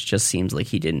much. It just seems like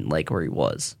he didn't like where he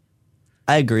was.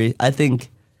 I agree. I think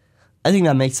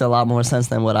that makes a lot more sense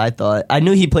than what I thought. I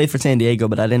knew he played for San Diego,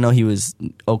 but I didn't know he was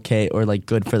okay or like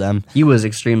good for them. He was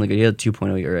extremely good. He had a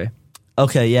 2.0 ERA.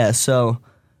 Okay, yeah. So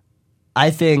I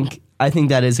think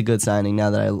that is a good signing. Now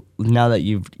that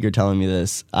you're telling me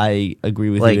this, I agree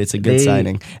with you. It's a good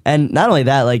signing, and not only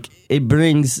that, like it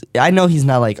brings. I know he's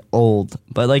not like old,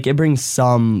 but like it brings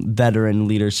some veteran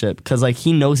leadership because like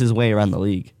he knows his way around the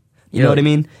league. You know what I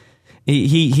mean?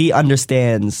 He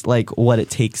understands like what it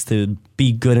takes to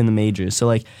be good in the majors. So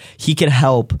like he could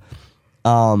help.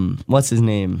 What's his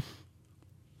name?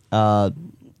 The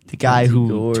guy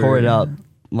who tore it up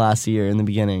last year in the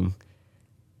beginning.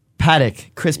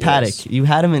 Chris Paddock. You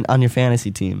had him on your fantasy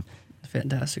team.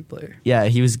 Fantastic player. Yeah,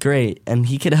 he was great, and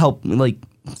he could help like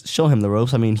show him the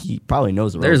ropes. I mean, he probably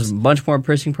knows the ropes. There's a bunch more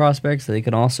pitching prospects that they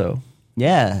can also.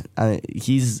 Yeah,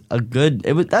 he's a good.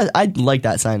 I like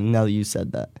that signing. Now that you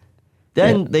said that.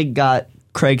 Then they got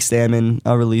Craig Stammen,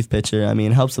 a relief pitcher. I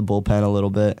mean, helps the bullpen a little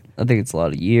bit. I think it's a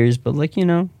lot of years, but like it's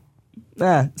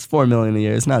 $4 million a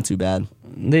year. It's not too bad.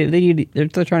 They're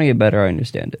trying to get better. I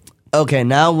understand it. Okay,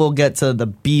 now we'll get to the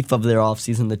beef of their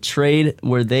offseason, the trade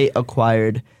where they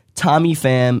acquired Tommy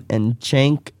Pham and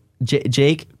Jake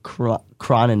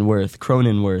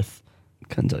Cronenworth.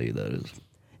 Couldn't tell you that is.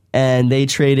 And they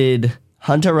traded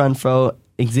Hunter Renfroe,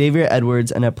 Xavier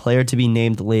Edwards, and a player to be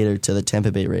named later to the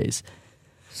Tampa Bay Rays.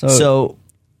 So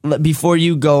before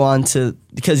you go on to,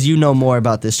 because you know more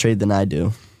about this trade than I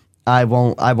do, I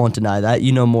won't deny that.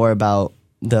 You know more about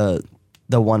the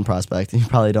one prospect. You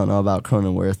probably don't know about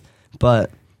Cronenworth.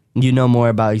 But you know more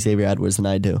about Xavier Edwards than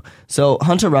I do. So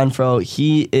Hunter Renfroe,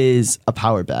 he is a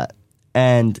power bat,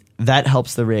 and that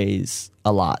helps the Rays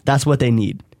a lot. That's what they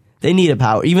need. They need a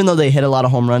power. Even though they hit a lot of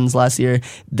home runs last year,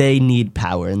 they need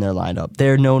power in their lineup.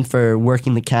 They're known for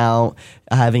working the count,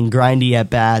 having grindy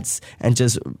at-bats, and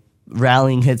just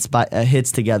rallying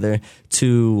hits together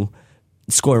to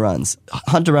score runs.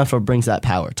 Hunter Renfroe brings that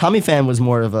power. Tommy Pham was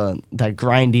more of that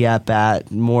grindy at-bat,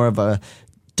 more of a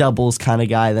doubles kind of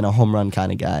guy than a home run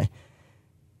kind of guy.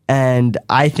 And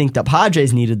I think the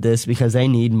Padres needed this because they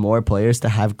need more players to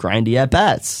have grindy at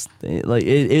bats.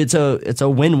 It's a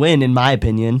win-win in my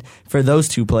opinion for those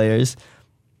two players,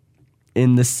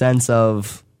 in the sense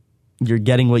of you're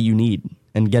getting what you need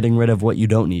and getting rid of what you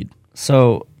don't need.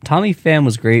 So Tommy Pham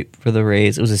was great for the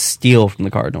Rays. It was a steal from the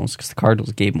Cardinals because the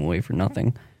Cardinals gave him away for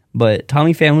nothing. But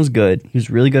Tommy Pham was good. He was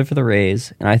really good for the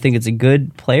Rays, and I think it's a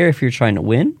good player if you're trying to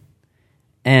win.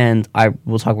 And I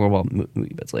will talk more about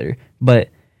Mookie Betts later, but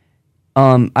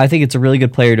I think it's a really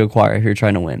good player to acquire if you're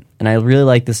trying to win. And I really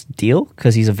like this deal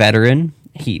because he's a veteran.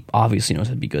 He obviously knows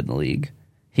how to be good in the league.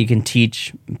 He can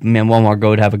teach Manuel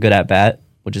Margot to have a good at-bat.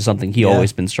 which is something he Yeah.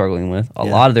 always been struggling with. A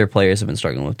lot of their players have been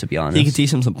struggling with, to be honest. He could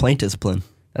teach him some plate discipline.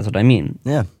 That's what I mean.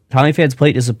 Yeah. Tommy Phane's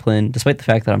plate discipline, despite the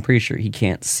fact that I'm pretty sure he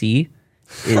can't see,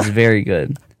 is very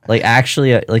good. Like,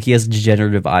 actually, like he has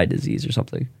degenerative eye disease or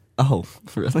something. Oh,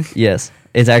 really? Yes.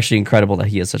 It's actually incredible that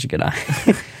he has such a good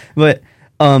eye. But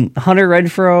Hunter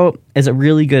Renfroe is a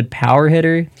really good power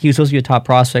hitter. He was supposed to be a top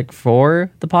prospect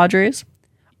for the Padres.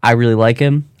 I really like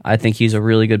him. I think he's a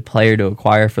really good player to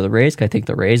acquire for the Rays. I think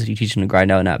the Rays, if you teach him to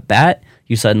grind out an at bat,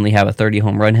 you suddenly have a 30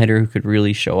 home run hitter who could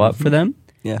really show up for them.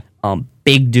 Yeah.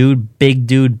 Big dude,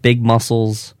 big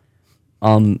muscles.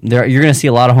 You're going to see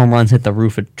a lot of home runs hit the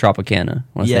roof of Tropicana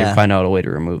once they find out a way to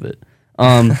remove it.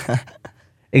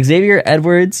 Xavier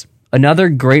Edwards, another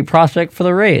great prospect for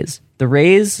the Rays. The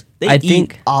Rays, They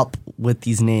eat up with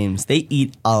these names. They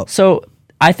eat up. So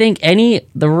I think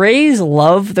the Rays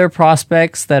love their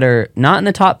prospects that are not in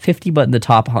the top 50 but in the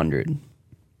top 100.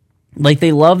 Like,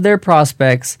 they love their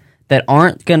prospects that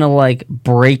aren't gonna like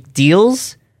break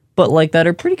deals, but like that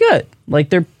are pretty good. Like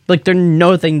they're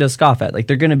nothing to scoff at. Like,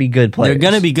 they're gonna be good players.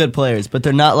 They're gonna be good players, but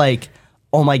they're not like,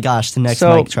 oh my gosh, the next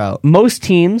Mike Trout. Most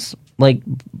teams like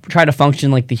try to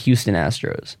function like the Houston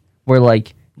Astros, where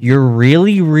like you're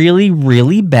really, really,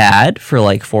 really bad for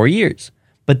like 4 years,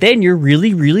 but then you're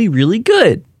really, really, really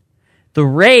good. The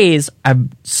Rays have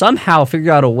somehow figured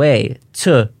out a way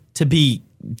to be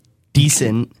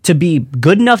decent, to be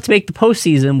good enough to make the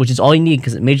postseason, which is all you need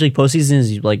because Major League postseason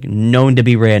is like known to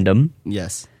be random.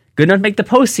 Yes, good enough to make the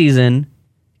postseason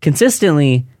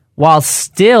consistently while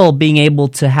still being able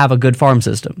to have a good farm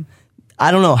system.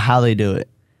 I don't know how they do it,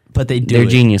 but they do. They're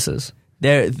geniuses.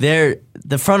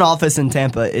 The front office in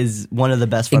Tampa is one of the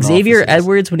best front Xavier offices.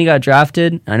 Edwards, when he got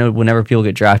drafted, I know whenever people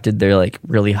get drafted, they're like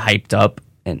really hyped up,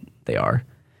 and they are.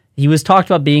 He was talked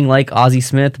about being like Ozzie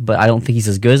Smith, but I don't think he's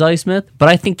as good as Ozzie Smith. But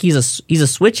I think he's a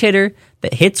switch hitter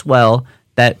that hits well,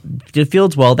 that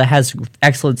fields well, that has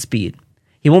excellent speed.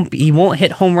 He won't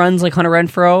hit home runs like Hunter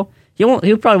Renfroe.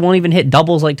 He probably won't even hit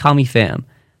doubles like Tommy Pham,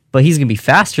 but he's gonna be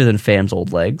faster than Pham's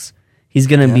old legs. He's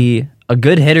gonna be a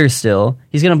good hitter still.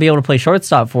 He's gonna be able to play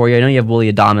shortstop for you. I know you have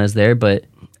Willie Adames there, but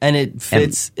it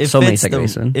fits. It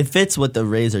fits what the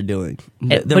Rays are doing.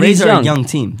 The Rays are a young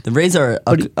team. The Rays are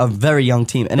a very young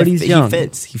team, and he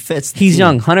fits. He fits. He's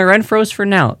young. Hunter Renfroe's for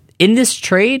now. In this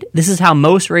trade, this is how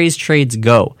most Rays trades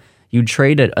go. You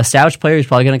trade a established player who's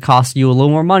probably going to cost you a little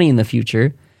more money in the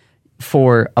future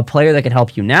for a player that can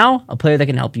help you now, a player that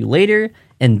can help you later,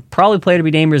 and probably a player to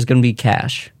be named is going to be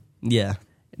cash. Yeah.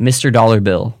 Mr. Dollar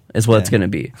Bill is what it's going to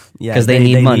be. Yeah. Because they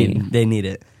need money. They need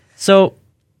it. So,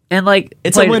 and like...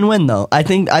 It's a win-win, though. I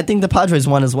think the Padres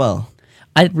won as well.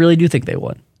 I really do think they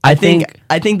won. I think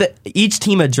that each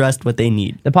team addressed what they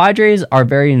need. The Padres are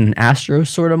very in an Astros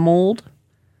sort of mold,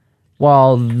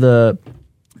 while the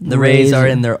Rays are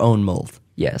in their own mold.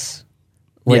 Yes.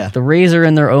 The Rays are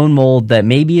in their own mold that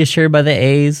maybe is shared by the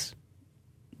A's.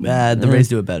 The Rays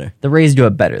do it better. The Rays do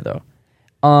it better, though.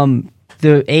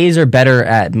 The A's are better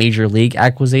at major league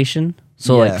acquisition,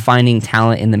 so like finding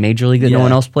talent in the major league that no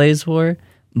one else plays for,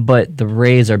 but the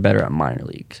Rays are better at minor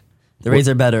leagues. The Rays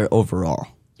are better overall.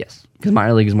 Yes, because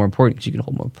minor league is more important because you can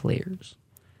hold more players.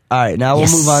 All right, now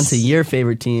we'll move on to your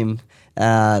favorite team,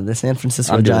 the San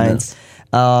Francisco Giants.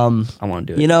 I want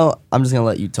to do it. You know, I'm just going to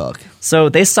let you talk. So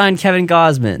they signed Kevin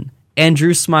Gausman and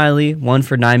Drew Smyly, one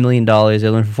for $9 million, the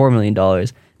other one for $4 million.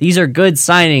 These are good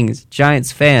signings,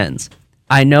 Giants fans.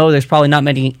 I know there's probably not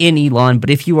many in Elon, but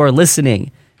if you are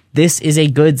listening, this is a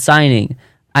good signing.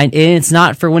 And it's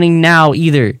not for winning now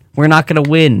either. We're not going to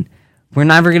win. We're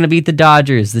never going to beat the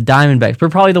Dodgers, the Diamondbacks. We're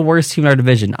probably the worst team in our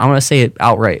division. I'm going to say it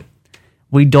outright.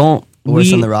 We don't...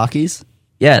 Worse than the Rockies?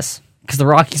 Yes, because the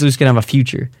Rockies are just going to have a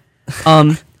future.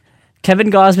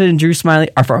 Kevin Gausman and Drew Smyly,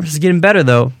 our farm is getting better,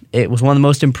 though. It was one of the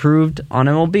most improved on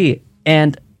MLB.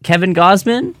 And Kevin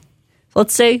Gausman,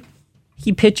 let's say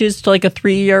he pitches to like a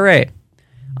 3 ERA.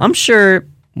 I'm sure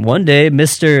one day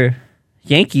Mr.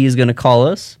 Yankee is going to call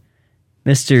us,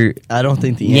 I don't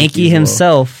think the Yankee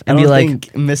himself, and be like,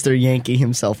 Mr. Yankee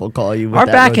himself will call you. With our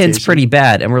that backend's rotation. pretty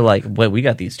bad, and we're like, well, we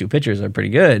got these two pitchers that are pretty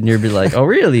good, and you'll be like, oh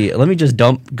really? Let me just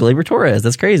dump Gleyber Torres.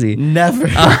 That's crazy. Never,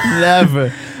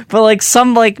 never. But like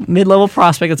some like mid-level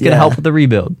prospect that's going to help with the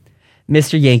rebuild.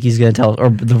 Mr. Yankee's going to tell, or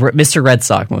Mr. Red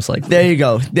Sox most likely. There you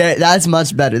go. That's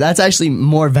much better. That's actually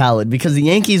more valid because the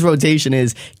Yankees' rotation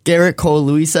is Garrett Cole,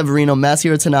 Luis Severino,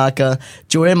 Masahiro Tanaka,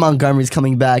 Jordan Montgomery's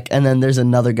coming back, and then there's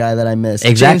another guy that I missed.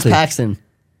 Exactly. James Paxton.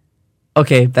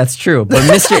 Okay, that's true. But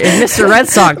if Mr. Red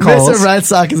Sox calls, Mr. Red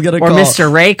Sox is going to or call.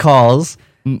 Mr. Ray calls.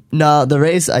 No, the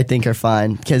Rays I think are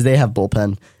fine because they have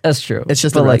bullpen. That's true. It's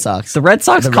just but the Red like, Sox. The Red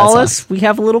Sox call us. We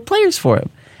have little players for him.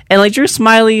 And like Drew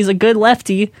Smyly is a good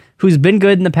lefty who's been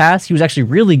good in the past. He was actually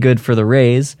really good for the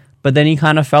Rays, but then he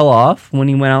kind of fell off when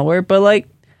he went outward. But like,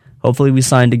 hopefully we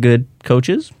signed a good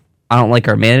coaches. I don't like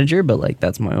our manager, but like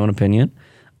that's my own opinion.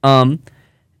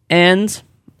 And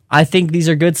I think these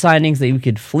are good signings that we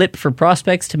could flip for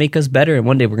prospects to make us better. And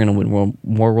one day we're going to win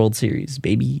more World Series,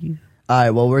 baby. All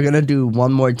right, well, we're going to do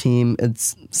one more team.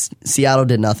 Seattle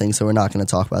did nothing, so we're not going to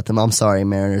talk about them. I'm sorry,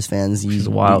 Mariners fans. Which is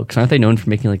wild, because aren't they known for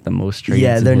making like the most trades?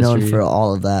 Yeah, they're in known history? for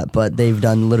all of that, but they've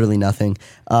done literally nothing.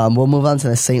 We'll move on to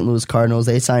the St. Louis Cardinals.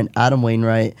 They signed Adam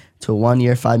Wainwright to a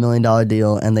 1-year, $5 million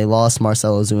deal, and they lost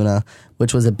Marcell Ozuna,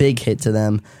 which was a big hit to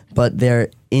them, but they're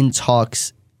in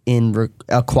talks in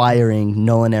acquiring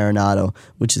Nolan Arenado,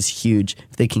 which is huge.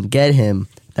 If they can get him,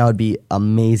 that would be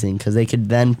amazing, because they could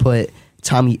then put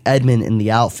Tommy Edman in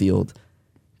the outfield,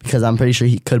 because I'm pretty sure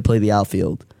he could play the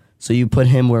outfield. So you put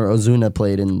him where Ozuna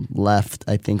played in left.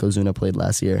 I think Ozuna played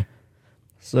last year.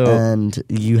 So And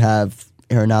you have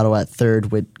Arenado at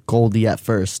third with Goldie at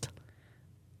first.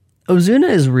 Ozuna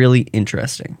is really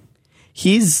interesting.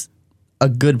 He's a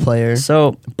good player,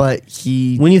 So but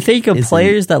he when you think of isn't.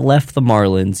 players that left the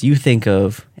Marlins, you think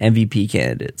of MVP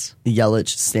candidates. Yelich,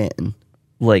 Stanton,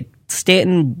 Like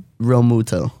Stanton,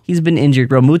 Realmuto, he's been injured.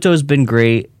 Realmuto's been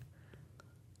great.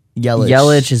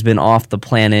 Yelich has been off the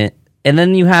planet. And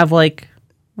then you have like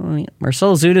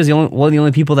Marcell Ozuna is one of the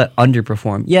only people that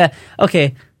underperform. Yeah,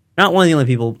 okay. Not one of the only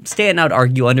people. Stanton, I would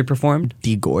argue, underperformed.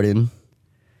 D. Gordon.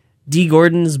 D.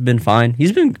 Gordon's been fine. He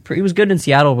was good in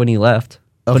Seattle when he left.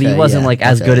 But he Okay, wasn't yeah, like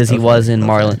as okay, good as he okay, was in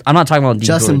okay. Marlins. I'm not talking about D.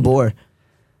 Justin Gordon.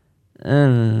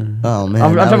 Bohr. Oh man,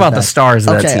 I'm that talking was about the bad. stars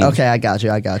of that Okay, team. okay, I got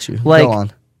you. Like- Go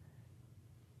on.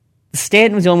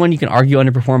 Stanton was the only one you can argue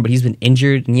underperformed, but he's been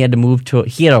injured and he had to move to.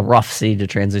 He had a rough city to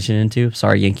transition into.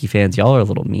 Sorry, Yankee fans, y'all are a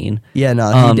little mean. Yeah,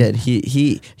 no, he did.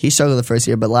 He struggled the first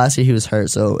year, but last year he was hurt,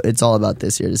 so it's all about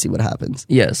this year to see what happens.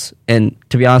 Yes, and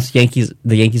to be honest, the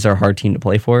Yankees are a hard team to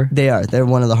play for They are. They're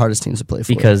one of the hardest teams to play for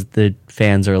because the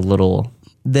fans are a little.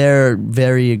 they're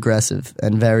very aggressive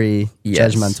and very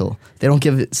Yes. judgmental. They don't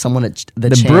give someone the The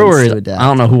chance Brewers. to adapt. I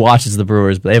don't know who watches the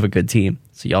Brewers, but they have a good team,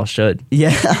 so y'all should. Yeah,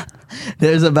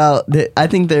 I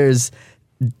think there's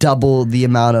double the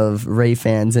amount of Ray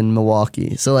fans in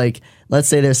Milwaukee. So like, let's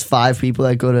say there's 5 people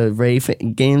that go to Ray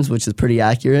games, which is pretty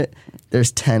accurate.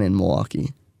 There's 10 in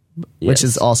Milwaukee, which Yes.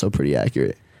 is also pretty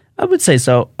accurate. I would say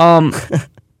so.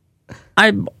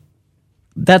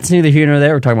 That's neither here nor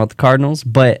there. We're talking about the Cardinals,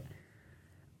 but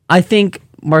I think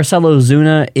Marcell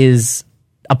Ozuna is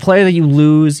a player that you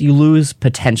lose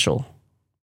potential.